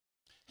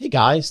Hey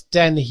guys,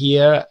 Den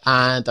here,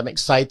 and I'm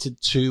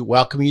excited to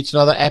welcome you to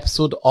another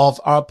episode of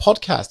our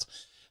podcast.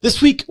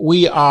 This week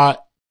we are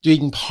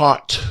doing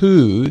part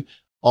 2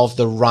 of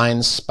the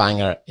Ryan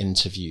Spanger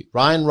interview.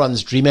 Ryan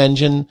runs Dream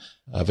Engine,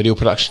 a video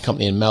production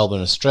company in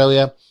Melbourne,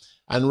 Australia,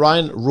 and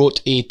Ryan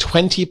wrote a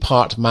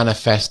 20-part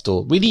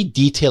manifesto, really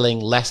detailing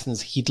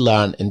lessons he'd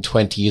learned in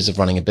 20 years of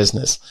running a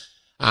business.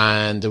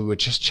 And we were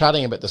just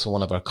chatting about this on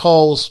one of our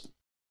calls.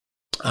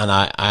 And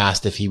I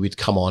asked if he would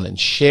come on and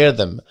share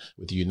them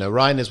with you. Now,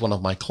 Ryan is one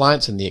of my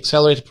clients in the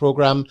Accelerator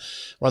program,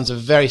 runs a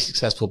very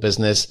successful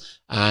business.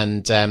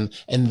 And in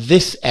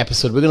this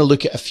episode, we're going to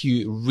look at a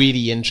few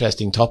really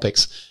interesting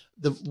topics.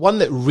 The one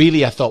that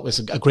really I thought was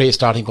a great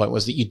starting point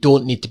was that you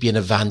don't need to be an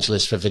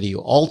evangelist for video.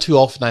 All too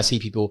often, I see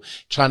people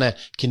trying to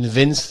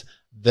convince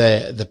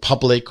the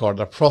public or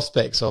their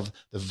prospects of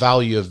the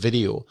value of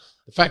video.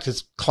 The fact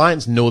is,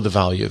 clients know the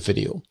value of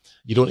video.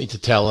 You don't need to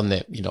tell them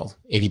that,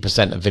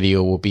 80% of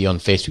video will be on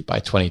Facebook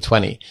by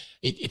 2020.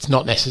 It's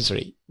not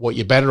necessary. What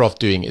you're better off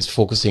doing is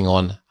focusing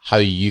on how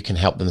you can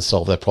help them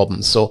solve their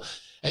problems. So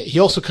he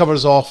also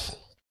covers off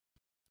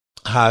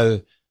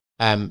how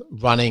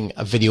running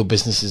a video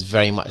business is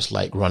very much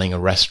like running a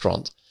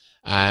restaurant,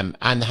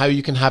 and how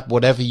you can have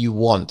whatever you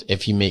want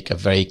if you make a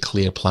very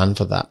clear plan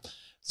for that.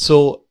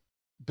 So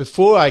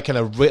before I kind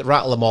of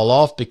rattle them all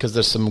off, because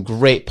there's some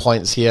great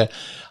points here,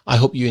 I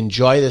hope you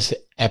enjoy this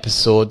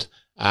episode.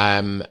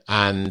 And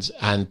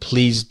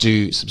please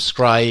do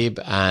subscribe.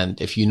 And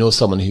if you know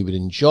someone who would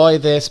enjoy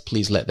this,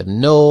 please let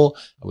them know.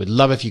 I would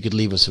love if you could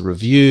leave us a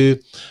review,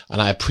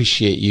 and I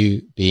appreciate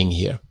you being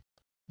here.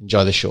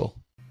 Enjoy the show.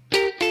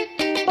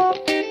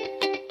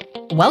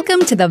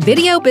 Welcome to the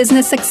Video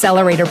Business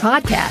Accelerator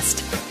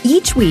podcast.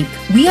 Each week,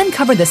 we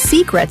uncover the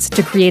secrets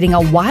to creating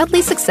a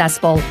wildly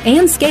successful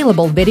and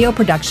scalable video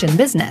production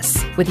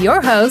business with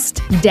your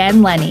host,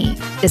 Dan Lenny.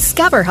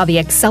 Discover how the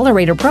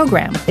Accelerator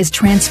program is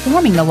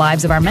transforming the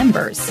lives of our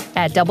members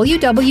at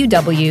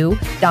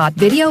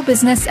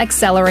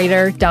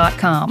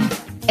www.videobusinessaccelerator.com.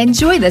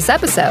 Enjoy this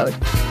episode.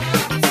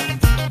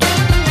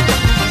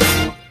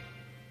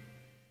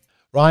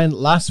 Ryan,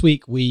 last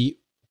week we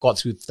got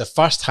through the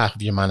first half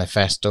of your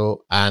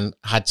manifesto and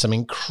had some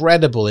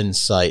incredible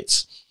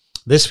insights.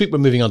 This week we're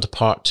moving on to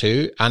part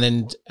 2,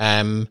 and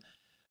I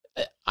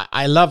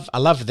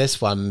love this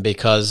one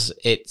because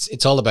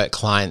it's all about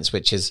clients,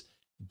 which is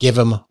give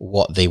them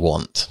what they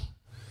want.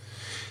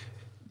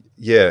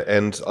 Yeah,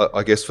 and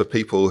I guess for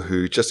people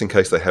who, just in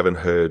case they haven't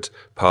heard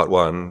part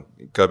 1,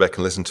 go back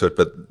and listen to it.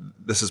 But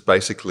this is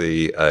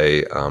basically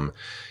a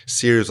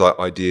series of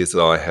ideas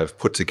that I have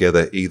put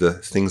together, either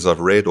things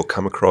I've read or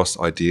come across,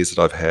 ideas that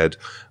I've had,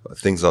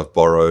 things I've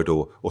borrowed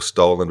or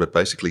stolen, but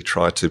basically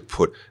try to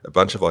put a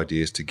bunch of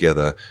ideas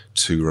together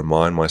to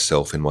remind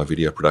myself in my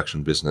video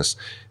production business,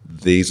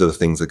 these are the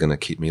things that are going to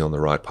keep me on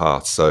the right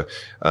path. So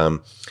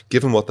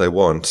give them what they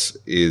want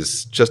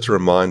is just a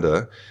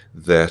reminder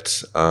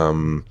that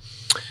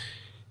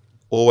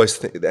always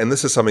think, and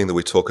this is something that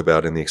we talk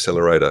about in the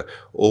Accelerator,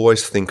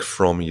 always think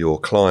from your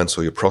clients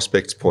or your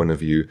prospects' point of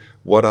view,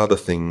 what are the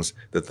things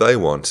that they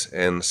want?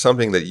 And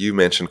something that you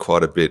mentioned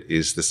quite a bit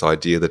is this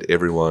idea that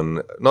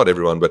not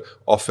everyone, but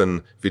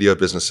often video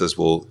businesses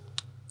will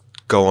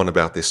go on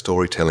about their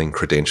storytelling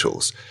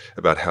credentials,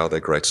 about how they're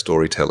great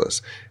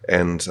storytellers.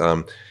 And,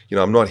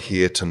 I'm not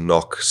here to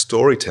knock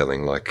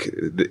storytelling.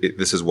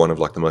 This is one of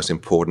the most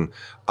important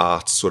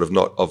arts, sort of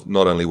not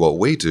only what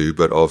we do,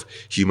 but of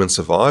human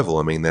survival.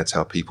 I mean, that's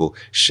how people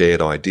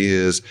shared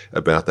ideas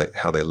about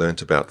how they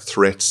learnt about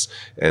threats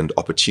and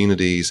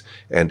opportunities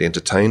and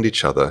entertained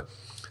each other.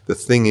 The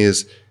thing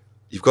is,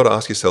 you've got to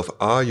ask yourself,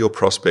 are your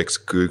prospects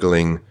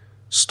Googling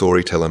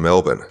Storyteller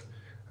Melbourne?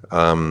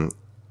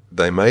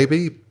 They may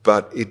be,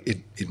 but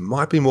it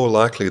might be more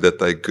likely that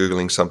they're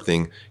Googling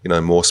something,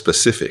 more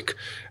specific.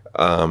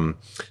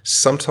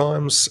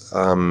 Sometimes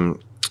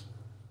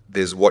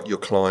there's what your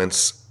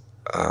clients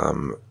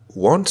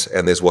want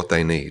and there's what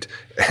they need.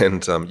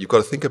 And you've got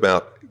to think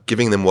about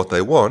giving them what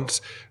they want,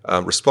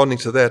 responding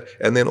to that,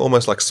 and then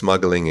almost like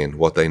smuggling in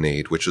what they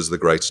need, which is the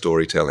great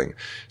storytelling.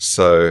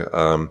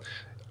 So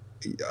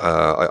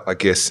I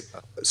guess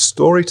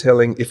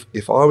storytelling,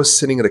 if I was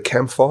sitting at a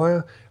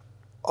campfire,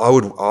 I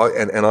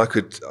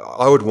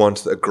would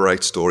want a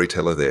great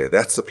storyteller there.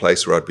 That's the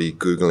place where I'd be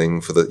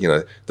Googling for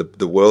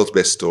the world's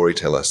best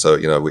storyteller. So,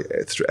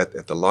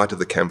 at the light of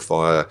the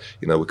campfire,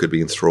 we could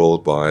be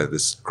enthralled by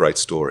this great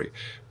story.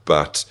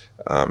 But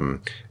I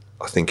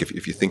think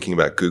if you're thinking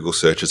about Google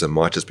searches, it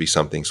might just be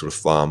something sort of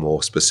far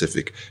more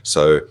specific.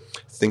 So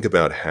think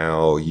about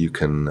how you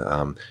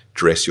can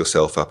dress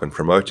yourself up and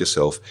promote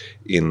yourself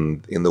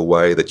in the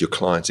way that your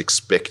clients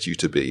expect you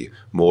to be,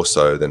 more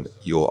so than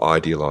your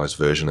idealized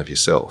version of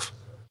yourself.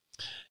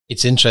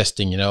 It's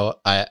interesting,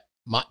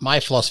 my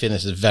philosophy in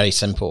this is very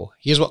simple.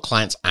 Here's what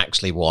clients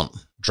actually want.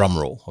 Drum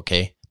roll,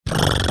 okay?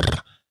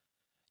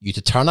 You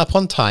to turn up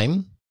on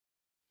time,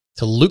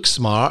 to look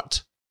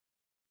smart,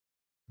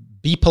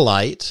 be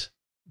polite,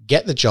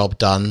 get the job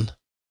done,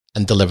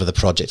 and deliver the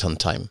project on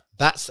time.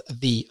 That's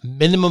the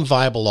minimum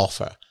viable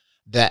offer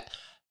that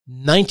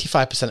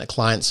 95% of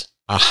clients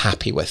are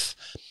happy with.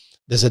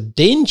 There's a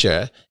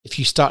danger if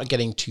you start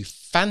getting too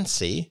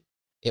fancy,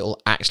 it will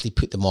actually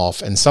put them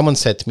off. And someone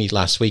said to me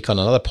last week on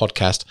another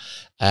podcast,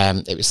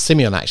 it was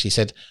Simeon actually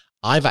said,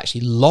 I've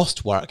actually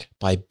lost work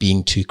by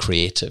being too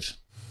creative.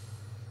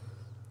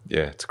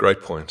 Yeah, it's a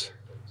great point.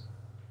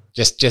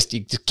 Just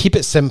keep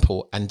it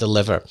simple and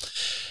deliver.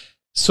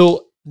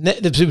 So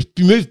we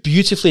move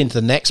beautifully into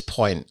the next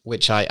point,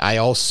 which I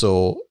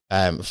also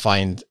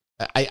find,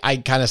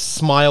 I kind of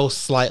smile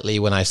slightly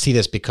when I see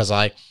this, because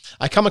I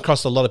come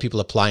across a lot of people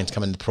applying to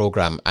come in the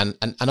program, and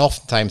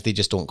oftentimes they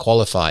just don't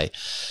qualify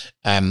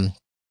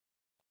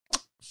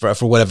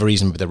for whatever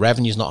reason, but the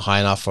revenue's not high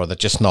enough, or they're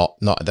just not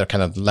their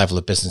kind of level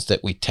of business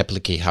that we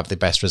typically have the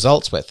best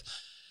results with.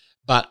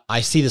 But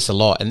I see this a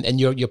lot. And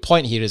your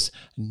point here is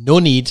no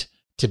need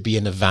to be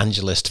an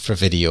evangelist for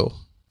video.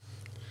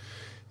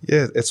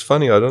 Yeah, it's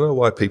funny. I don't know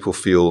why people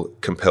feel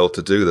compelled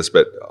to do this,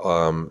 but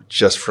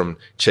just from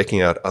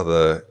checking out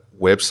other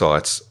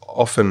websites,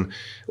 often,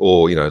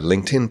 or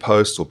LinkedIn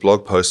posts or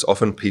blog posts,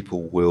 often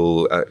people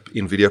will,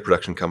 in video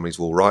production companies,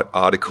 will write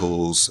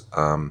articles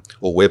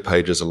or web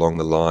pages along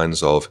the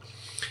lines of,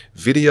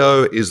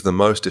 video is the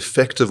most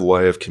effective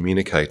way of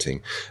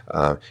communicating.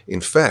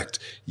 In fact,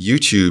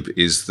 YouTube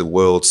is the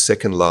world's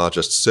second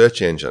largest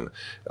search engine.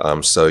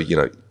 So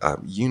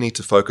you need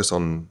to focus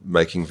on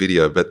making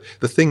video. But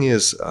the thing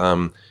is,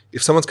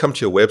 if someone's come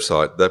to your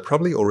website, they're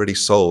probably already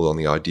sold on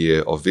the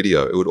idea of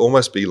video. It would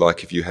almost be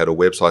like if you had a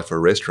website for a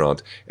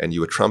restaurant and you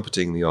were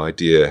trumpeting the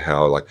idea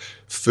how like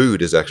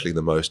food is actually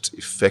the most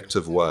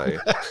effective way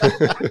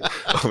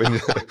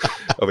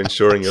of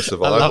ensuring your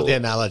survival. I love the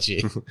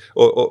analogy.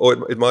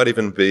 or it might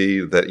even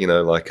be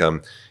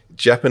that,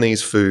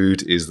 Japanese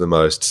food is the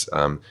most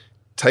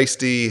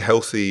tasty,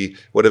 healthy,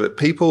 whatever.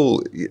 Give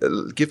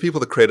people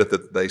the credit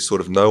that they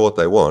sort of know what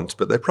they want,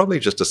 but they're probably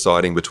just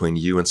deciding between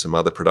you and some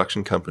other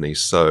production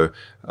companies. So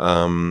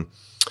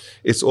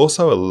it's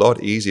also a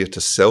lot easier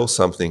to sell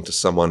something to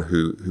someone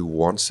who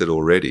wants it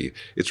already.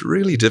 It's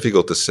really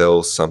difficult to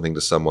sell something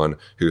to someone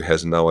who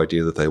has no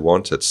idea that they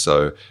want it.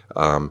 So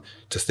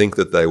to think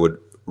that they would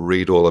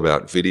read all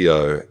about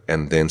video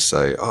and then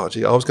say, oh,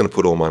 gee, I was going to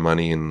put all my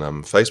money in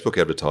Facebook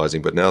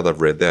advertising, but now they've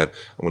read that,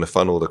 I'm going to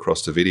funnel it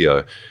across to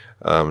video.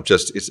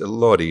 It's a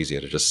lot easier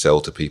to just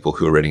sell to people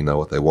who already know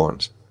what they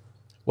want.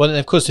 Well, and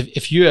of course,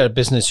 if you're a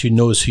business who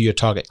knows who your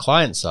target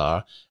clients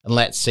are, and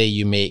let's say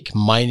you make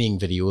mining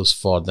videos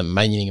for the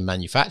mining and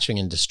manufacturing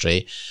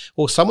industry,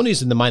 well, someone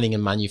who's in the mining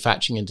and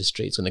manufacturing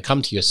industry is going to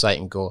come to your site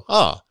and go,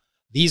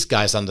 these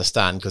guys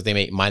understand because they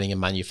make mining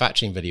and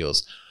manufacturing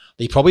videos.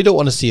 They probably don't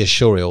want to see a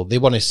showreel. They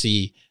want to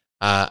see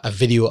a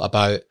video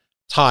about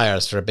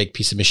tires for a big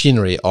piece of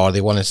machinery, or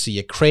they want to see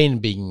a crane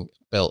being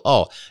built.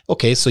 Oh,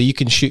 okay, so you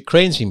can shoot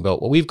cranes being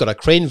built. Well, we've got a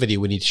crane video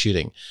we need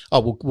shooting.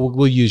 Oh,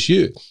 we'll use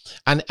you.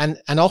 And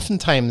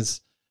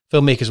oftentimes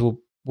filmmakers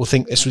will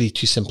think it's really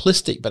too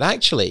simplistic, but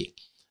actually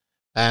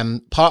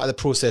part of the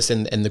process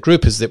in the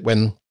group is that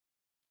when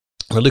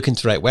we're looking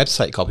to write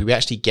website copy, we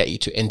actually get you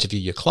to interview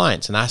your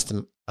clients and ask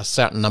them a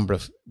certain number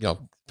of,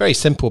 very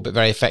simple but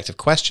very effective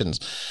questions.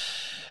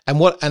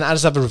 And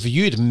as I've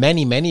reviewed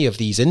many of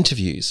these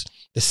interviews,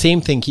 the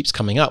same thing keeps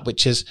coming up,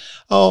 which is,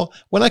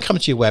 when I come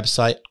to your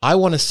website, I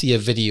want to see a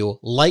video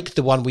like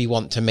the one we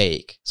want to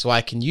make. So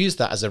I can use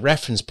that as a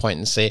reference point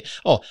and say,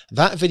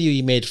 that video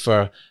you made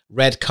for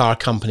red car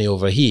company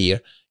over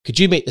here, could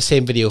you make the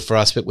same video for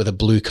us, but with a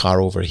blue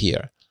car over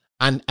here?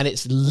 And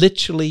it's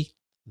literally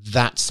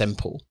that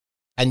simple.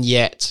 And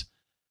yet,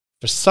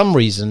 for some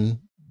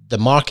reason, the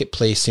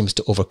marketplace seems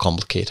to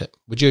overcomplicate it.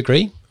 Would you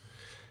agree?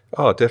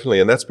 Oh, definitely.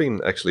 And that's been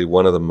actually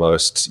one of the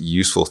most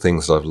useful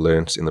things I've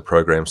learned in the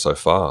program so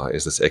far,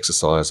 is this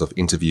exercise of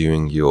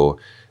interviewing your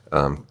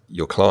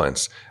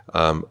clients.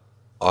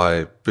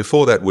 I,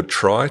 before that, would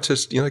try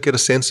to get a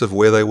sense of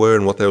where they were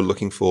and what they were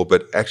looking for,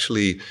 but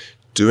actually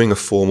doing a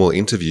formal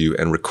interview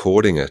and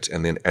recording it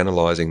and then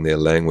analyzing their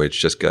language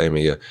just gave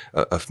me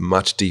a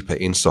much deeper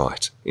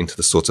insight into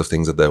the sorts of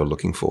things that they were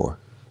looking for.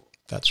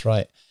 That's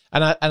right.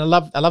 And I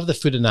love the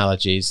food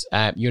analogies.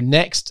 Your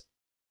next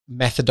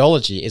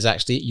methodology is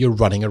actually you're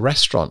running a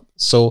restaurant.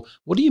 So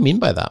what do you mean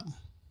by that?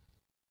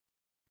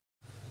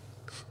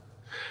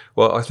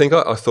 Well, I think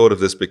I thought of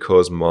this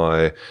because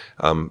my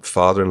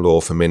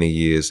father-in-law for many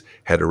years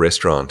had a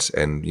restaurant,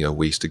 and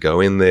we used to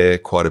go in there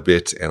quite a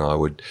bit, and I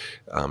would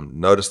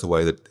notice the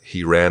way that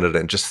he ran it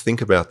and just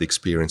think about the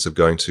experience of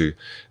going to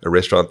a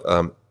restaurant.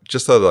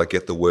 Just so that I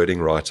get the wording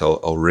right,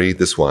 I'll read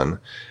this one.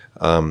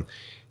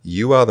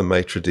 You are the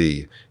maitre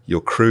d', your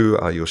crew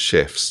are your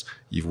chefs.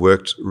 You've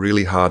worked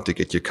really hard to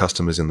get your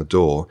customers in the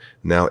door.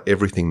 Now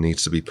everything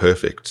needs to be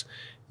perfect.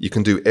 You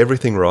can do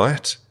everything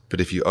right, but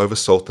if you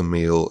oversalt the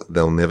meal,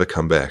 they'll never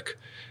come back.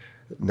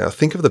 Now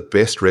think of the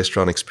best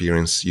restaurant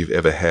experience you've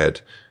ever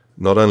had.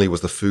 Not only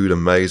was the food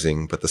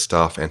amazing, but the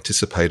staff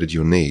anticipated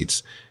your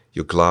needs.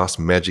 Your glass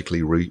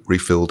magically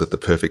refilled at the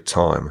perfect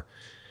time.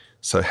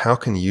 So how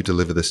can you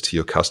deliver this to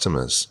your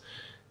customers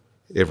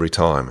every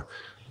time?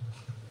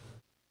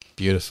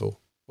 Beautiful.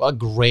 What a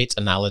great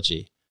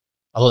analogy.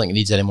 I don't think it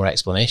needs any more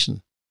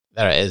explanation.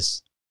 There it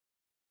is.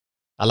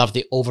 I love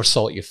the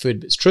oversalt your food,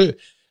 but it's true.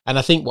 And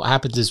I think what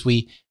happens is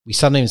we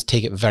sometimes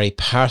take it very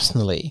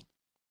personally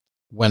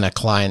when a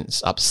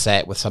client's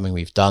upset with something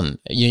we've done.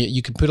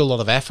 You can put a lot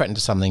of effort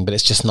into something, but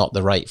it's just not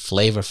the right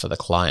flavor for the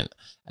client.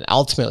 And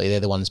ultimately, they're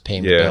the ones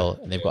paying the bill,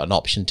 and they've got an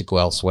option to go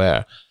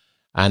elsewhere.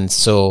 And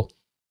so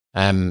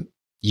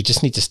you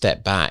just need to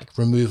step back,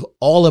 remove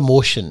all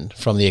emotion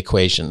from the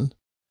equation,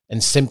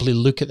 and simply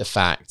look at the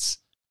facts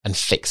and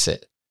fix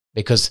it.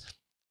 Because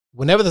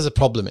whenever there's a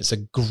problem, it's a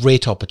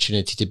great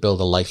opportunity to build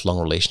a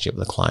lifelong relationship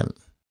with a client.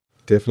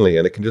 Definitely.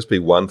 And it can just be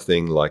one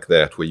thing like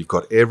that where you've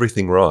got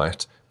everything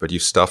right, but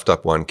you've stuffed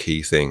up one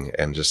key thing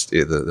and just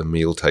the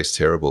meal tastes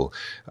terrible.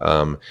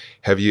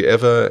 Have you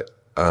ever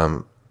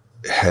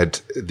had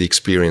the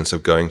experience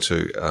of going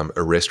to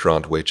a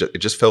restaurant where it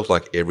just felt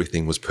like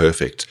everything was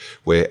perfect,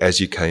 where as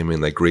you came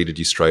in, they greeted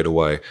you straight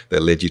away, they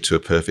led you to a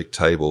perfect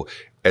table.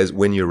 As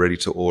when you're ready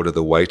to order,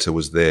 the waiter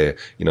was there,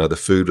 the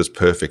food was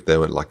perfect. They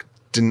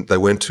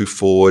weren't too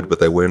forward, but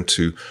they weren't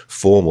too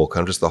formal.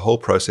 Kind of just the whole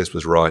process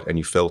was right, and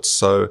you felt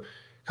so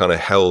kind of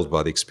held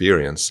by the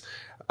experience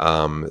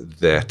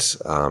that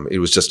it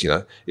was just,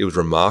 it was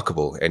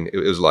remarkable, and it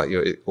was like,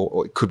 it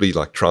could be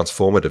like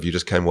transformative. You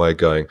just came away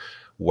going,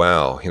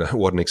 wow,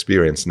 what an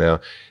experience. Now,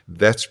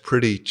 that's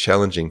pretty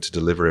challenging to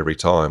deliver every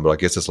time, but I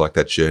guess it's like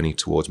that journey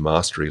towards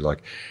mastery.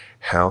 Like,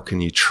 how can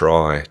you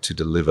try to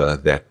deliver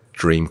that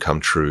dream come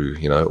true,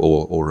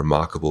 or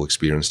remarkable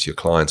experience to your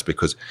clients?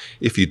 Because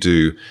if you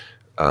do,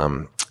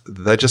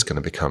 they're just going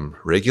to become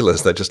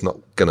regulars. They're just not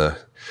going to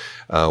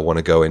want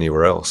to go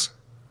anywhere else.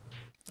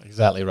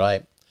 Exactly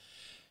right.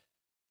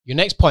 Your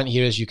next point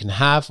here is you can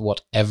have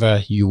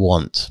whatever you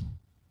want.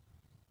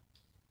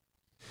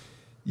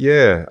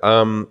 Yeah.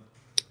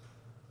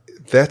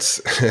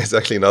 That's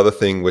actually another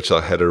thing which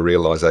I had a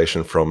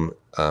realization from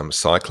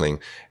cycling.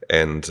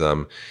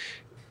 And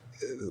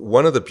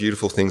one of the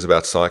beautiful things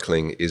about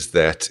cycling is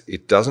that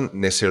it doesn't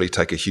necessarily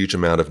take a huge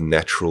amount of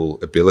natural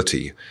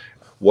ability.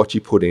 What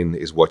you put in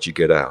is what you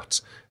get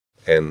out.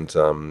 And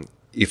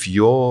if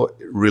you're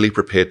really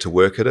prepared to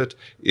work at it,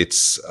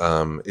 it's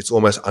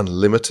almost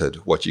unlimited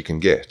what you can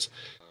get.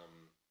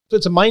 So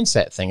it's a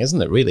mindset thing,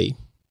 isn't it, really?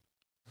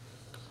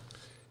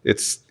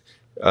 It's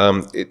a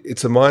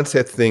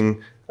mindset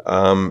thing,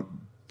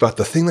 but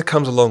the thing that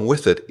comes along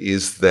with it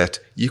is that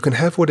you can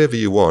have whatever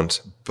you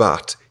want,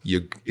 but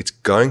it's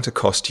going to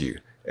cost you,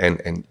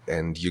 and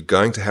you're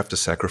going to have to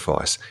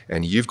sacrifice,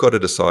 and you've got to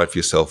decide for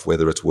yourself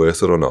whether it's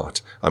worth it or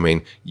not. I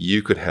mean,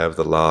 you could have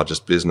the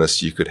largest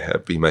business, you could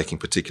be making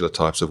particular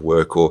types of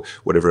work or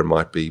whatever it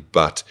might be,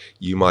 but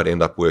you might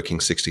end up working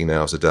 16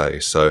 hours a day.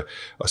 So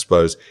I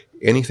suppose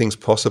anything's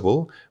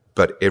possible,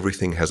 but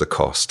everything has a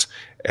cost,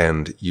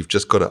 and you've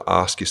just got to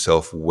ask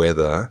yourself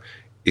whether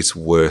it's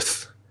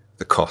worth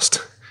the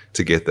cost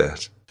to get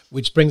that.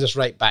 Which brings us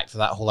right back to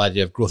that whole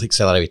idea of Growth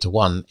Accelerator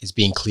 1 is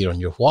being clear on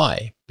your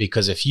why.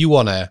 Because if you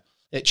want to,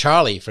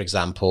 Charlie, for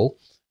example,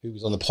 who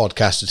was on the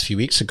podcast a few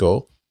weeks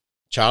ago,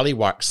 Charlie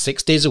works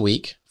 6 days a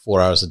week,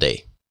 4 hours a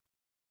day.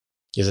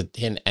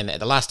 And at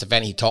the last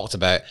event, he talked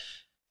about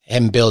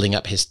him building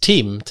up his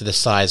team to the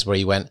size where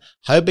he went,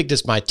 how big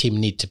does my team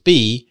need to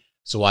be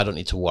so I don't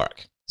need to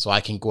work? So I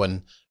can go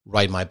and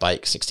ride my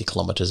bike 60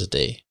 kilometers a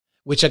day,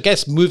 which I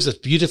guess moves us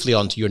beautifully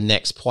on to your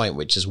next point,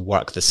 which is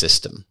work the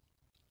system.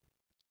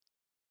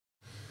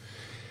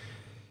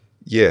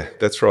 Yeah,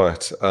 that's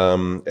right.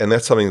 And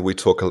that's something that we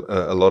talk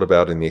a lot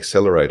about in the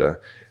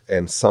accelerator,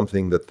 and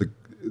something that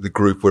the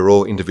group, we're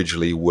all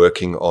individually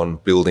working on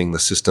building the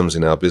systems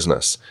in our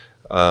business.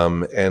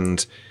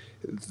 And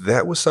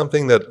that was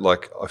something that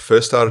I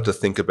first started to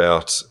think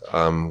about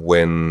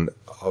when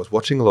I was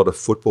watching a lot of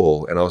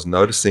football, and I was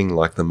noticing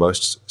the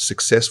most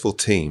successful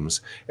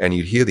teams, and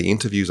you'd hear the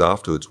interviews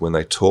afterwards when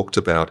they talked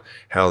about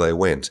how they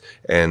went.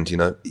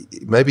 And,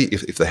 maybe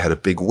if they had a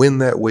big win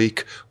that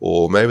week,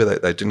 or maybe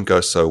they didn't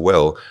go so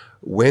well,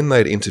 when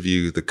they'd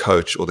interview the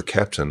coach or the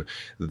captain,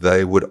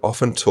 they would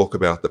often talk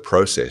about the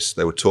process.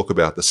 They would talk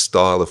about the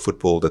style of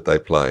football that they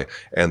play,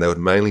 and they would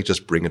mainly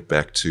just bring it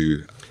back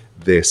to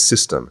their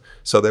system.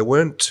 So they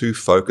weren't too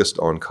focused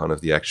on kind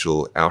of the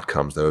actual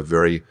outcomes. They were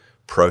very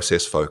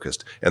process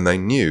focused, and they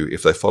knew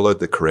if they followed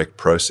the correct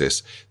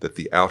process that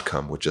the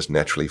outcome would just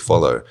naturally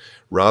follow,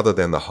 rather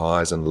than the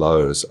highs and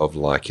lows of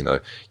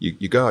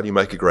you go out, you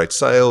make a great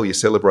sale, you're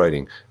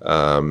celebrating,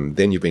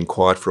 then you've been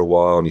quiet for a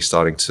while and you're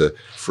starting to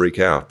freak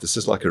out. This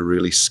is like a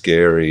really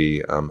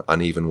scary,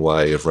 uneven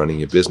way of running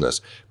your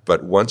business.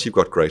 But once you've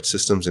got great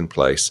systems in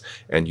place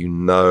and you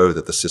know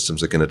that the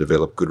systems are going to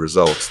develop good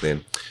results,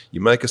 then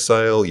you make a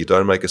sale, you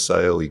don't make a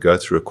sale, you go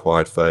through a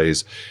quiet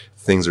phase,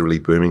 things are really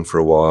booming for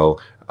a while.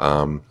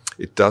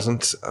 It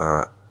doesn't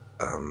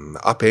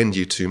upend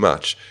you too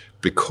much,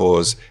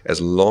 because as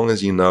long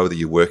as you know that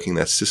you're working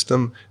that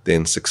system,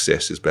 then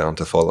success is bound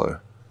to follow.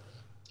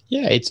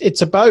 Yeah,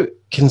 it's about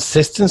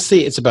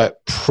consistency, it's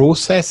about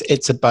process,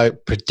 it's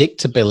about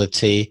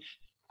predictability,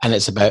 and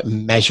it's about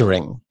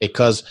measuring.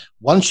 Because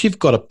once you've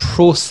got a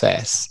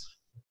process,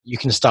 you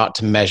can start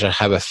to measure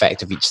how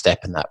effective each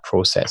step in that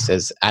process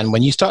is. And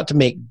when you start to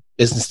make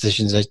business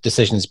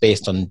decisions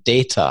based on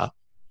data,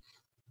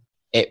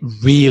 it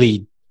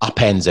really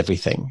upends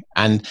everything.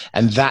 And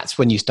that's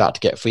when you start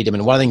to get freedom.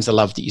 And one of the things I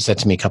loved that you said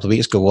to me a couple of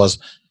weeks ago was,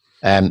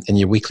 in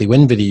your weekly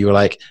win video, you were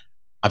like,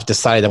 I've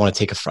decided I want to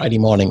take a Friday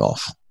morning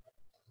off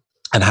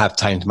and have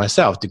time to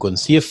myself to go and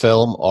see a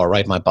film or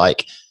ride my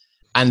bike.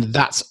 And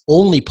that's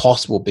only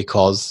possible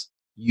because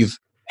you've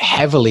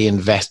heavily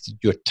invested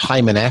your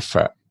time and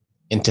effort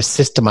into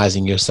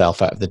systemizing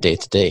yourself out of the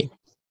day-to-day.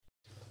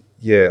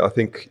 Yeah, I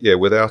think,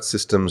 without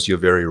systems, you're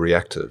very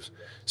reactive.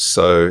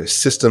 So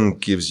system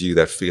gives you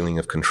that feeling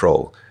of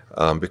control.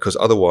 Because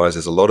otherwise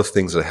there's a lot of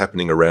things that are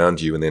happening around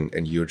you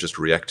and you're just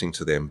reacting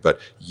to them, but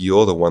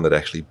you're the one that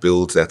actually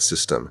builds that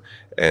system.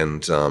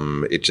 And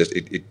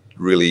it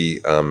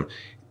really,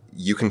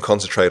 you can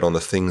concentrate on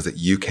the things that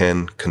you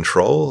can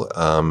control.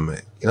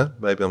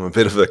 Maybe I'm a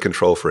bit of a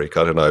control freak,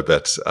 I don't know,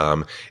 but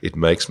it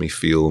makes me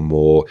feel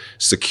more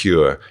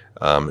secure,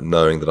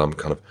 knowing that I'm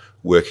kind of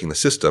working the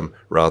system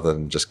rather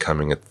than just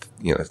coming at,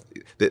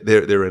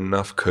 there are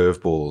enough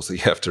curveballs that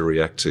you have to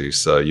react to.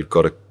 So you've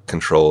got to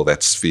control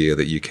that sphere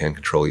that you can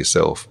control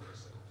yourself.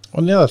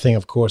 Well, the other thing,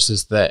 of course,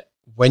 is that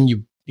when you're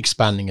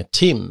expanding a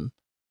team,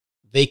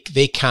 they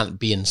can't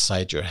be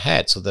inside your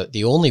head. So that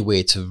the only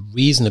way to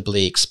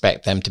reasonably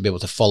expect them to be able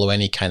to follow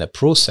any kind of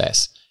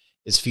process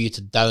is for you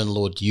to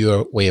download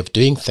your way of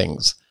doing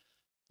things.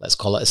 Let's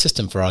call it a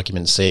system for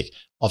argument's sake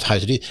of how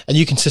to do it. And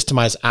you can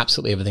systemize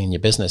absolutely everything in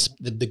your business.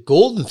 The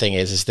golden thing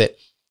is that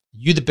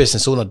you, the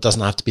business owner,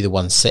 doesn't have to be the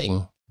one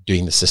sitting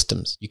doing the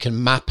systems. You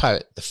can map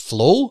out the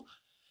flow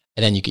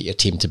and then you get your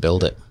team to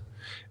build it.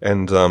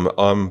 And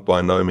I'm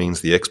by no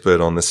means the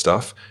expert on this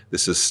stuff.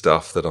 This is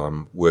stuff that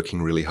I'm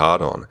working really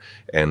hard on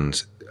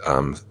and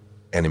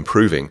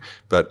improving.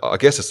 But I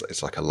guess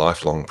it's like a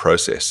lifelong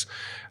process.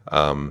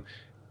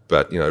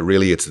 But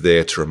really, it's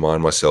there to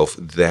remind myself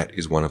that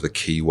is one of the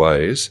key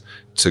ways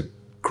to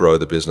grow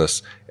the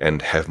business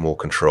and have more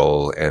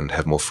control and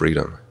have more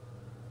freedom.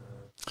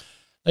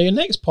 Now, your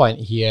next point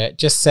here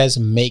just says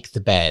make the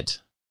bed.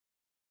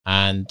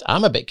 And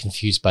I'm a bit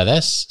confused by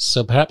this,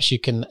 so perhaps you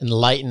can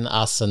enlighten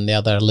us and the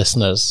other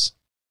listeners.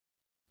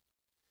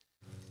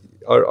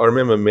 I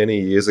remember many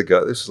years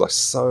ago, this was like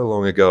so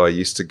long ago, I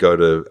used to go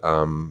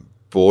to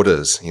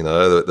Borders,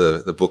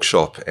 the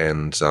bookshop,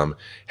 and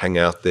hang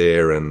out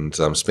there and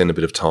spend a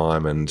bit of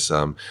time. And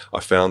I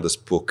found this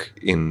book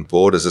in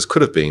Borders. This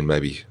could have been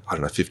maybe,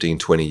 15,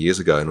 20 years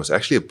ago, and it was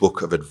actually a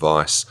book of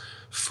advice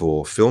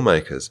for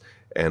filmmakers.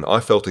 And I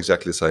felt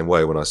exactly the same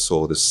way when I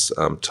saw this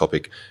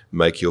topic,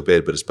 make your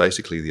bed. But it's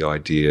basically the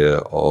idea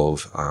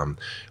of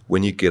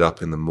when you get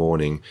up in the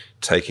morning,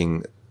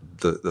 taking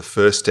the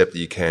first step that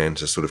you can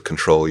to sort of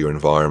control your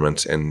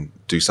environment and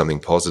do something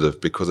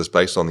positive, because it's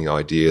based on the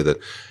idea that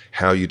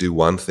how you do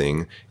one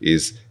thing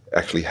is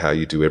actually how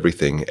you do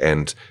everything,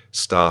 and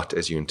start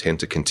as you intend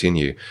to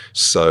continue.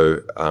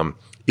 So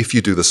if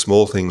you do the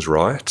small things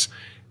right,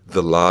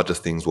 the larger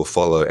things will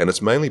follow. And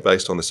it's mainly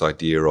based on this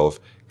idea of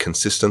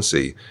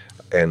consistency.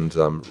 And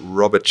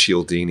Robert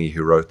Cialdini,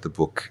 who wrote the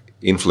book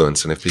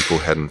Influence, and if people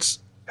haven't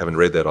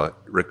read that, I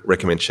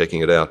recommend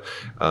checking it out.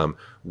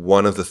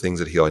 One of the things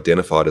that he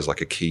identified as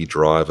like a key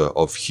driver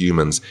of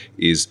humans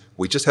is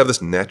we just have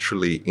this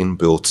naturally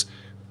inbuilt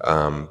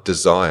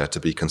desire to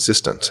be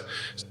consistent.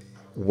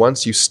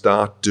 Once you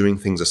start doing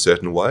things a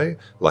certain way,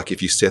 like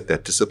if you set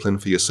that discipline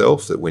for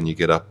yourself, that when you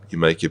get up, you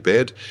make your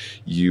bed,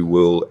 you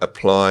will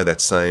apply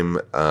that same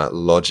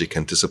logic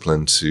and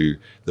discipline to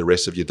the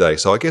rest of your day.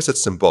 So I guess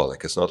it's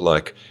symbolic. It's not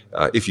like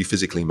if you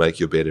physically make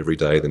your bed every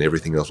day, then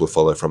everything else will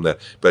follow from that.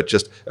 But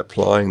just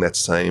applying that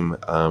same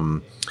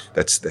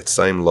that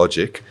same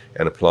logic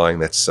and applying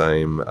that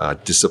same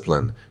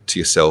discipline to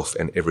yourself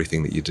and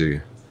everything that you do.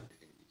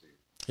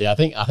 Yeah, I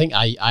think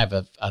I have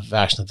a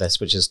version of this,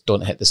 which is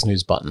don't hit the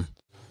snooze button.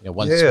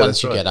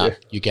 Once you get up,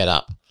 you get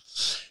up.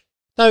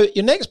 Now,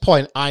 your next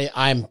point,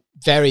 I'm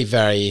very,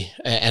 very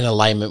in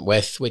alignment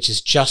with, which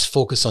is just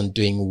focus on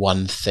doing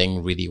one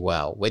thing really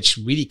well, which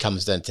really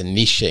comes down to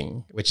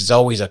niching, which is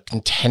always a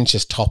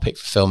contentious topic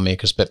for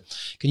filmmakers. But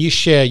can you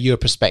share your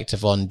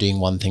perspective on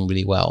doing one thing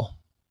really well?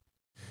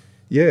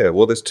 Yeah,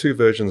 well, there's two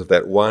versions of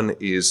that. One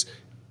is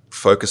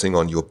focusing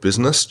on your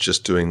business,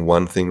 just doing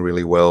one thing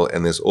really well.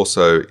 And there's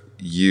also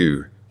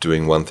you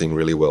doing one thing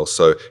really well.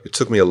 So it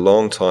took me a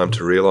long time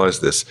to realize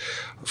this.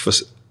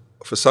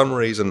 For some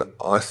reason,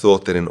 I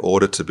thought that in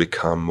order to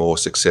become more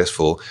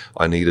successful,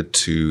 I needed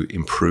to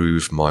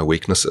improve my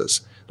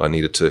weaknesses. I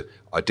needed to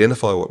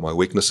identify what my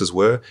weaknesses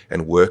were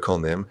and work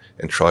on them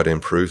and try to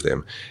improve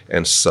them.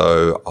 And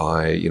so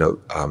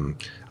I'm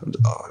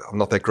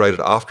not that great at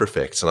After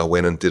Effects, and I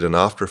went and did an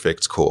After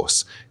Effects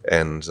course,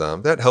 and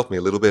that helped me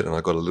a little bit, and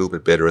I got a little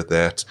bit better at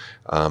that.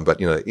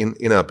 But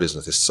in our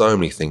business, there's so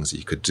many things that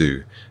you could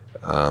do,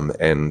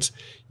 and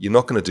you're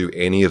not going to do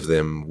any of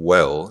them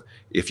well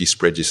if you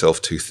spread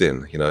yourself too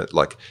thin.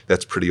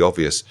 That's pretty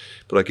obvious.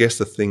 But I guess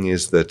the thing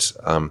is that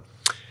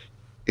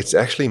it's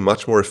actually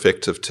much more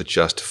effective to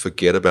just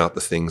forget about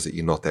the things that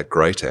you're not that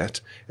great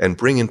at and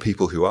bring in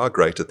people who are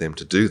great at them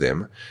to do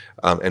them,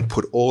 and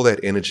put all that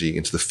energy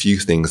into the few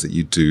things that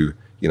you do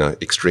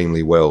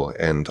extremely well.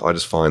 And I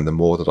just find the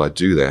more that I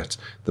do that,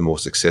 the more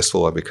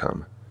successful I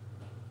become.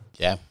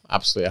 Yeah,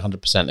 absolutely.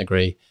 100%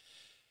 agree.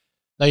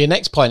 Now, your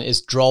next point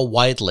is draw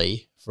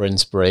widely for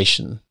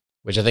inspiration,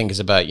 which I think is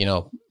about,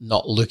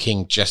 not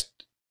looking just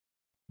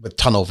with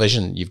tunnel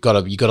vision. You've got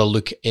to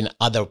look in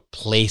other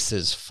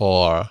places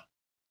for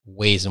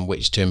ways in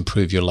which to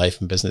improve your life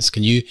and business.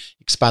 Can you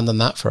expand on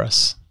that for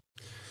us?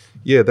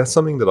 Yeah, that's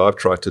something that I've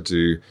tried to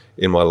do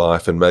in my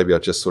life, and maybe I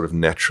just sort of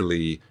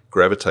naturally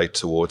gravitate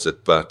towards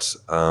it. But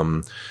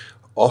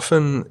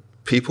often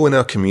people in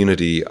our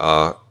community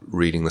are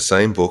reading the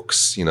same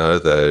books.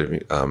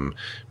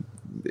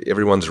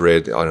 Everyone's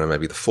read, I don't know,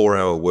 maybe the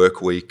 4-Hour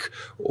Work Week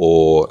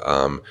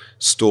or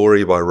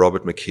Story by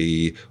Robert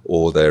McKee,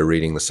 or they're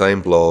reading the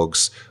same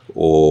blogs,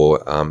 or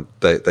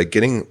they're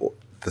getting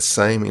the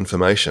same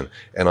information.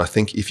 And I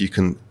think if you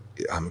can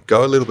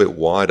go a little bit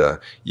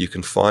wider, you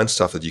can find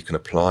stuff that you can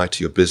apply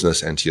to your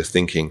business and to your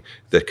thinking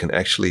that can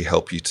actually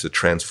help you to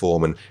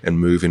transform and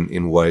move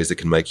in ways that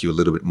can make you a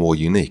little bit more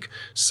unique.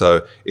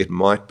 So it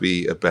might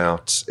be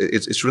about,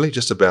 it's really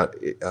just about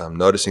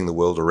noticing the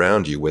world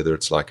around you, whether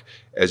it's like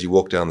as you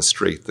walk down the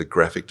street, the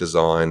graphic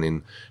design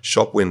in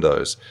shop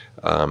windows,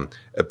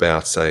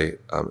 about, say,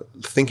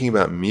 thinking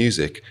about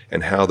music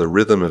and how the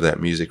rhythm of that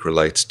music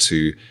relates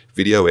to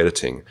video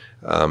editing,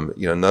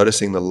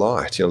 noticing the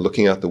light,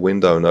 looking out the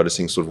window and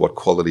noticing sort of what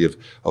quality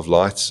of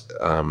lights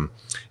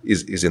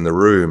is in the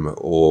room,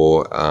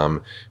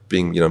 or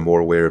being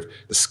more aware of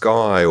the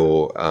sky,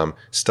 or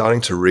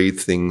starting to read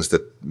things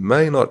that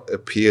may not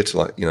appear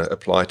to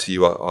apply to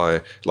you.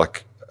 I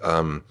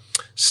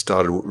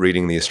started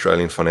reading the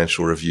Australian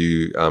Financial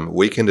Review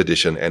weekend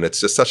edition, and it's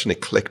just such an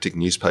eclectic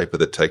newspaper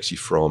that takes you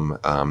from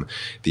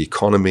the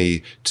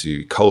economy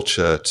to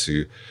culture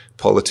to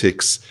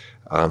politics.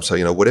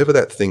 So, whatever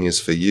that thing is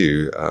for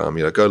you,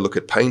 go look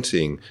at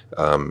painting,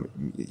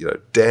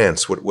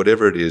 dance,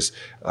 whatever it is,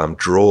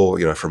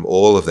 draw, from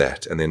all of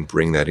that, and then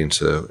bring that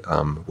into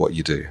what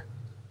you do.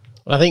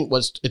 I think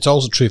it's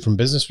also true from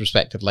business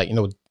perspective.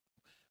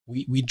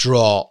 We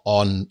draw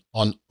on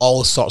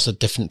all sorts of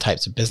different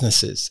types of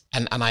businesses,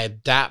 and I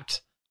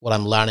adapt what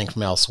I'm learning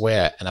from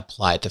elsewhere and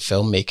apply it to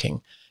filmmaking.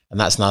 And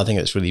that's another thing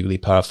that's really, really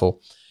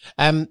powerful.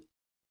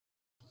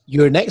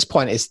 Your next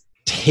point is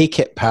take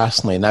it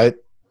personally. Now,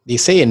 they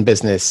say in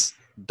business,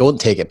 don't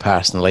take it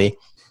personally.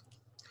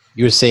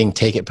 You're saying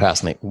take it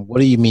personally. What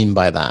do you mean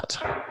by that?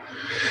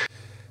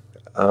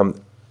 And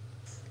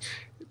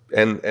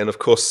of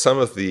course, some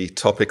of the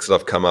topics that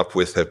I've come up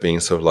with have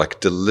been sort of like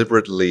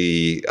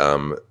deliberately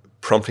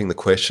prompting the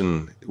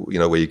question,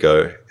 where you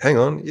go, hang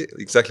on,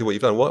 exactly what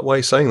you've done. Why are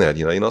you saying that?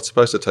 You're not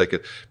supposed to take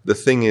it. The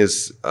thing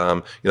is,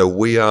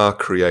 we're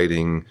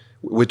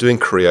doing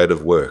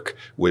creative work.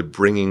 We're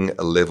bringing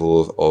a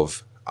level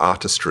of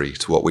artistry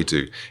to what we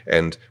do.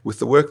 And with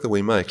the work that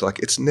we make,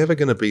 it's never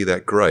going to be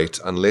that great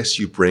unless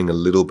you bring a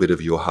little bit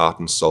of your heart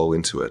and soul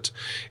into it.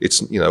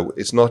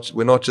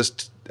 We're not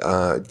just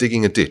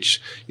digging a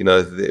ditch.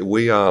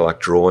 We are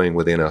drawing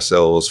within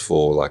ourselves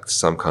for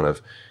some kind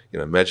of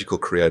magical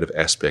creative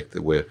aspect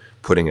that we're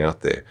putting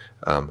out there,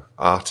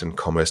 art and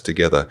commerce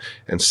together.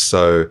 And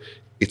so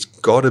it's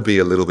got to be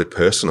a little bit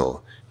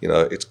personal.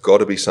 It's got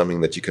to be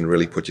something that you can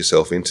really put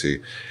yourself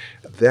into.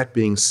 That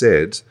being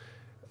said,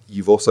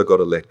 you've also got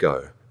to let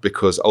go,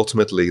 because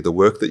ultimately the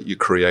work that you're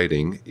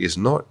creating is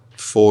not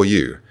for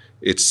you.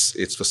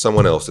 It's for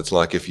someone else. It's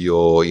like if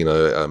you're,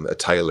 a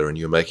tailor and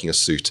you're making a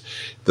suit,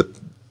 the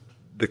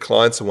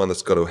client's the one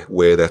that's got to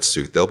wear that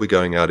suit. They'll be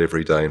going out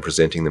every day and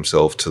presenting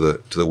themselves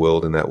to the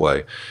world in that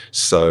way.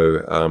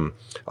 So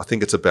I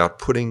think it's about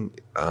putting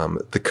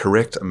the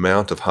correct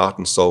amount of heart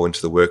and soul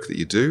into the work that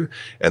you do,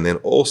 and then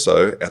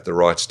also at the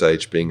right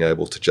stage being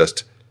able to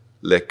just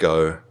let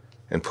go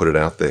and put it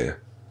out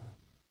there.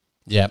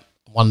 Yeah,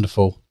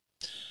 wonderful.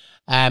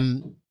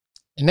 The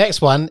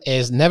next one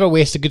is never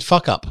waste a good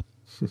fuck up,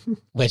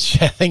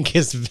 which I think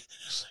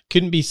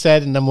couldn't be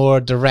said in a more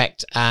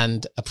direct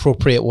and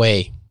appropriate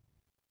way.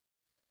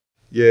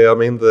 Yeah, I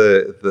mean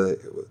the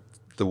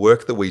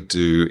work that we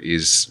do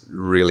is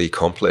really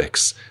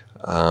complex.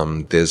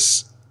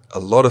 There's a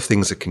lot of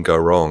things that can go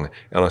wrong,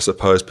 and I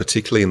suppose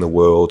particularly in the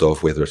world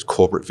of whether it's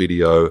corporate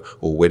video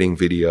or wedding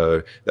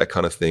video, that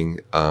kind of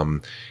thing,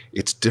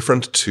 it's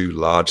different to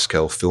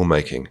large-scale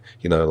filmmaking.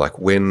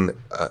 When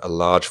a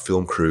large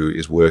film crew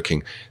is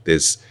working,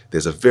 there's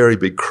a very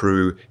big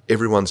crew.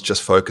 Everyone's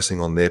just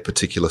focusing on their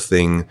particular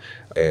thing,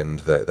 and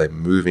they're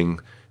moving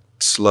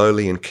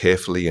slowly and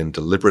carefully and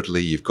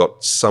deliberately. You've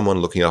got someone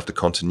looking after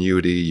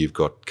continuity. You've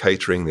got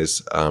catering.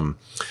 There's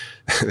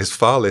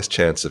far less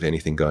chance of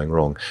anything going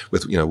wrong.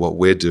 With what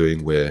we're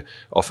doing, we're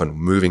often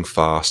moving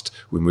fast.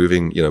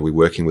 We're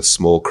working with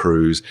small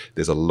crews.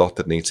 There's a lot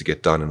that needs to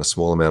get done in a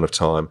small amount of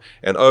time.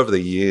 And over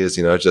the years,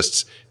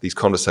 just these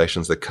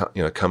conversations that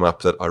come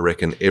up, that I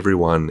reckon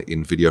everyone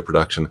in video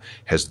production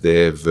has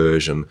their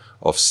version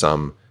of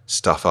some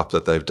stuff up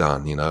that they've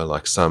done.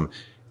 Like some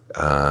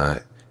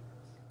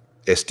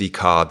SD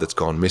card that's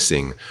gone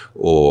missing,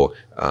 or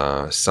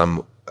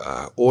some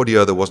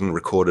audio that wasn't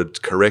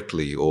recorded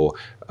correctly, or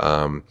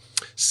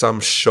some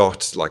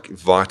shot, like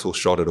vital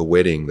shot at a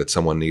wedding that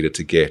someone needed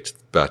to get,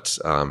 but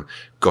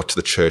got to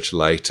the church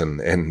late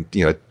and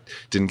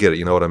didn't get it.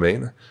 You know what I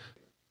mean?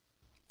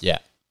 Yeah,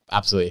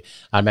 absolutely.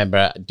 I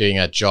remember doing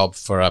a job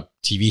for a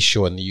TV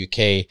show in the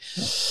UK,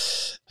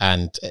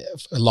 and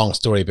a long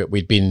story, but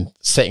we'd been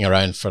sitting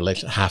around for like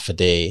half a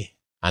day,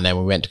 and then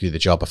we went to do the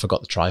job. I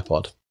forgot the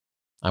tripod.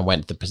 I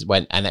went,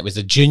 and it was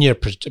a junior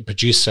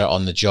producer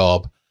on the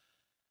job,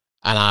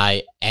 and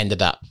I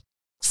ended up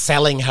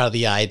selling her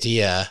the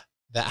idea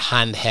that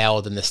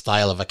handheld in the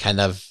style of a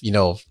kind of,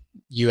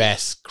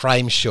 US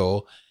crime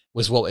show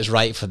was what was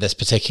right for this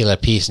particular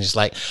piece. And she's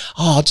like,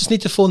 oh, I just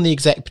need to phone the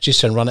exec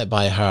producer and run it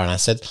by her. And I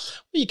said,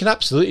 well, you can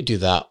absolutely do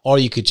that. Or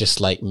you could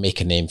just like make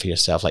a name for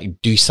yourself,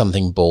 like do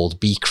something bold,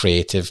 be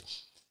creative,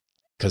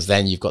 because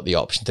then you've got the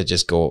option to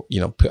just go,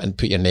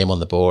 put your name on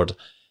the board.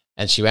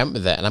 And she went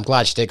with it. And I'm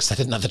glad she did, because I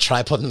didn't have the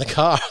tripod in the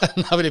car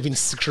and I would have been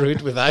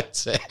screwed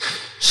without it.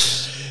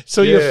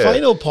 So your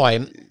final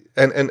point.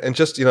 And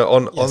just,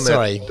 on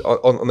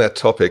that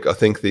topic, I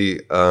think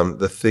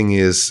the thing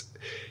is,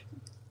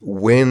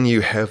 when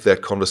you have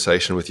that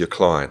conversation with your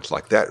client,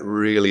 like that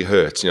really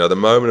hurts. The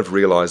moment of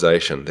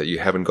realization that you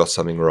haven't got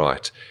something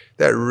right,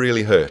 that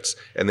really hurts.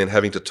 And then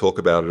having to talk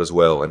about it as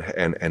well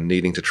and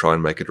needing to try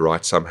and make it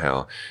right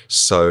somehow.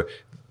 So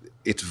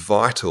it's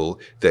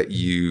vital that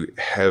you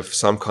have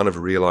some kind of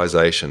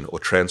realization or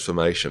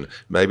transformation.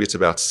 Maybe it's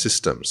about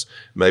systems,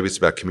 maybe it's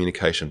about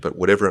communication, but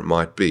whatever it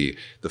might be,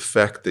 the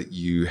fact that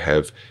you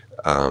have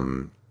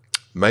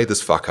made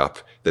this fuck up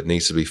that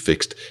needs to be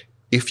fixed,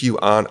 if you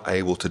aren't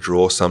able to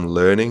draw some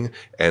learning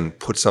and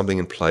put something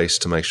in place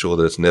to make sure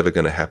that it's never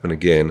going to happen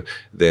again,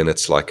 then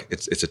it's like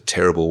it's a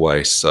terrible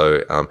waste.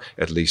 So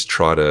at least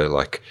try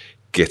to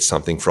get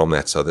something from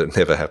that so that it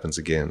never happens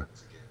again.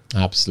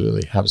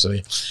 Absolutely.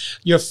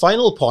 Your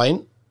final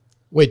point,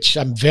 which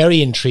I'm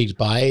very intrigued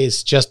by,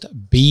 is just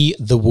be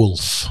the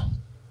wolf.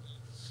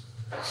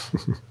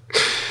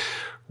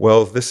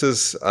 Well, this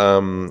is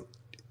an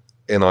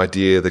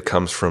idea that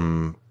comes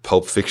from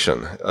Pulp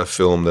Fiction, a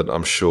film that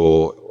I'm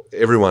sure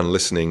everyone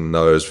listening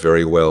knows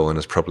very well and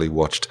has probably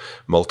watched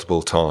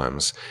multiple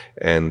times.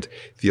 And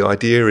the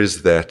idea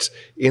is that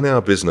in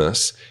our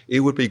business, it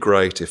would be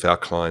great if our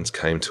clients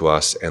came to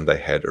us and they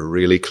had a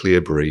really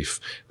clear brief,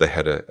 they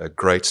had a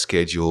great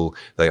schedule,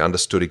 they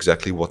understood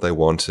exactly what they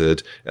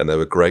wanted, and they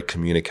were great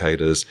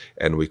communicators,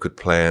 and we could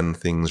plan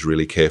things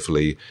really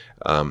carefully.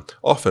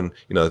 Often,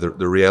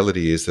 the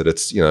reality is that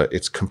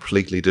it's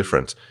completely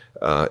different.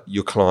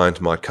 Your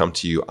client might come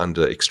to you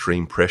under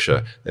extreme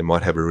pressure. They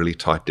might have a really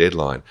tight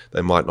deadline.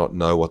 They might not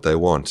know what they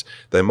want.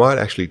 They might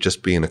actually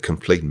just be in a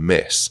complete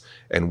mess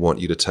and want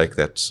you to take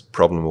that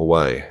problem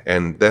away.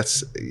 And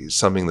that's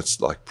something that's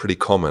pretty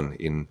common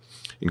in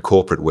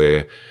corporate,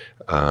 where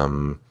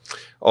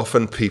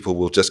often people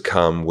will just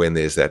come when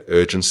there's that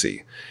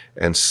urgency.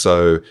 And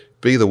so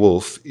Be the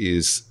Wolf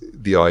is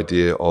the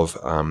idea of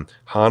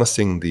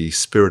harnessing the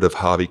spirit of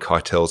Harvey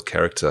Keitel's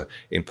character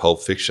in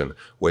Pulp Fiction,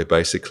 where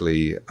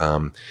basically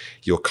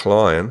your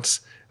client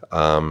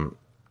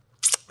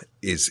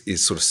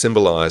is sort of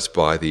symbolized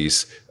by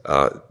these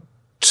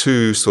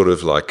two sort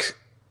of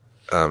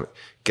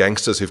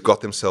gangsters who've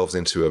got themselves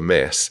into a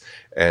mess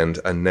and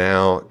are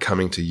now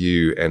coming to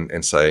you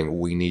and saying,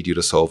 we need you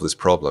to solve this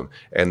problem.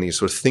 And you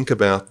sort of think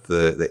about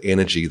the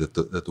energy that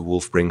the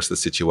wolf brings to the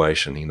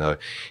situation.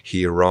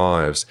 He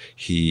arrives,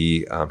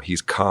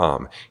 he's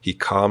calm, he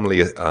calmly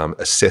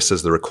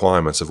assesses the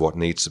requirements of what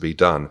needs to be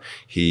done.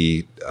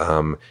 He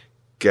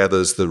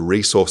gathers the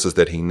resources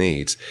that he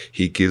needs.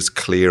 He gives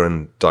clear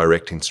and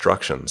direct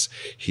instructions.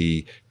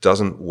 He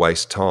doesn't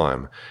waste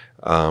time.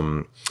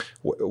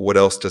 What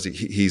else does he?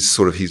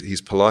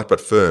 He's polite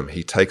but firm.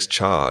 He takes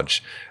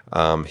charge.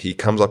 He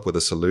comes up with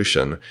a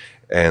solution,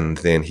 and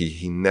then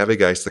he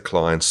navigates the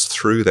clients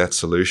through that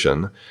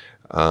solution,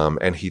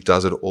 and he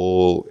does it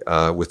all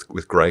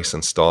with grace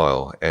and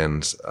style.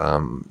 And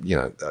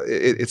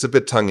it's a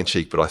bit tongue in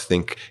cheek, but I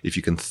think if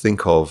you can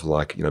think of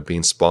be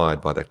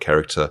inspired by that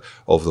character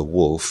of the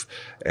wolf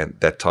and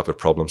that type of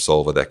problem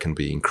solver, that can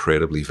be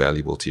incredibly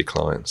valuable to your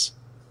clients.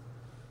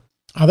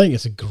 I think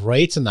it's a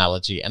great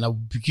analogy and a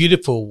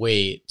beautiful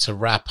way to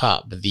wrap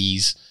up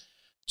these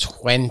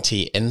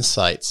 20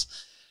 insights.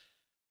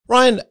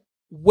 Ryan,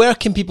 where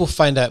can people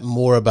find out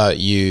more about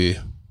you?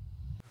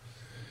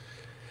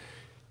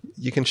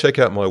 You can check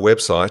out my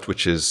website,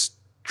 which is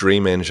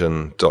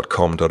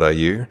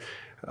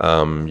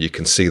dreamengine.com.au. You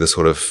can see the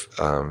sort of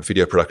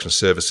video production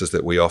services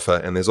that we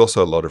offer, and there's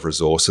also a lot of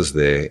resources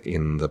there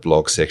in the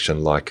blog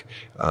section, like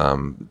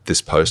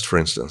this post, for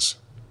instance.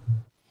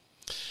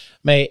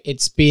 Mate,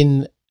 it's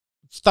been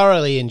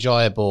thoroughly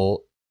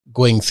enjoyable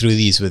going through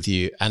these with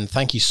you. And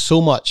thank you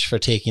so much for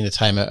taking the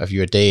time out of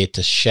your day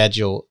to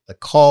schedule the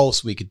call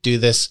so we could do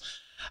this.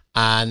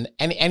 And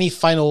any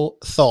final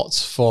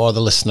thoughts for the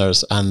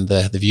listeners and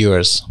the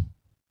viewers?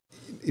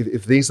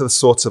 If these are the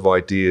sorts of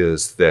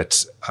ideas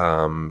that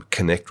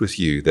connect with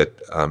you,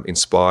 that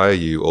inspire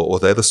you, or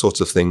they're the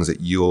sorts of things that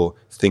you're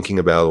thinking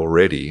about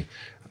already,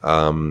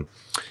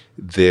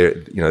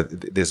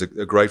 there's a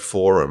great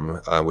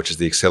forum, which is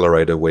the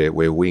Accelerator,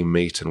 where we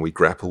meet and we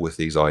grapple with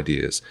these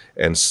ideas.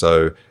 And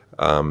so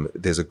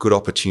there's a good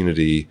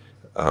opportunity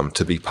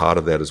to be part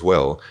of that as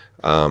well.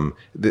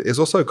 There's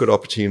also a good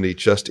opportunity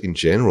just in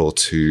general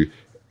to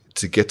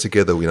get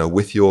together,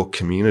 with your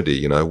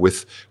community,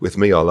 with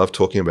me. I love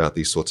talking about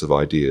these sorts of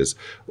ideas,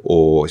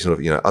 or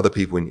other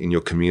people in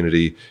your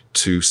community,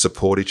 to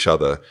support each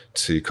other,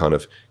 to kind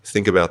of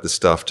think about this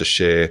stuff, to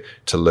share,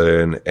 to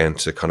learn, and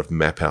to kind of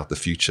map out the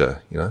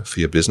future, for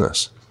your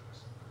business.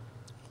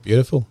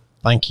 Beautiful.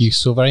 Thank you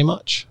so very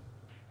much.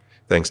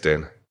 Thanks,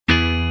 Dan.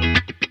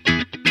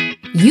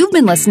 You've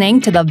been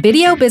listening to the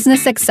Video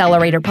Business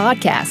Accelerator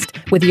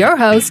podcast with your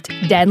host,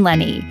 Dan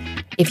Lenny.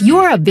 If you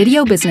are a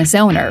video business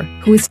owner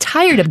who is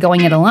tired of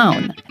going it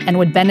alone and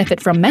would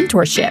benefit from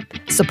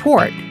mentorship,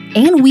 support,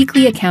 and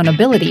weekly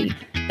accountability,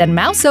 then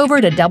mouse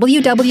over to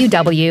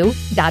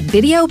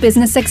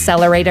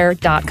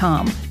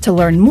www.videobusinessaccelerator.com to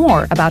learn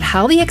more about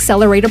how the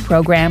Accelerator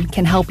program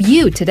can help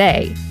you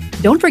today.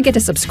 Don't forget to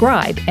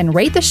subscribe and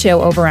rate the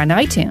show over on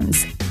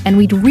iTunes. And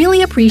we'd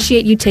really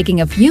appreciate you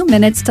taking a few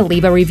minutes to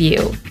leave a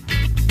review.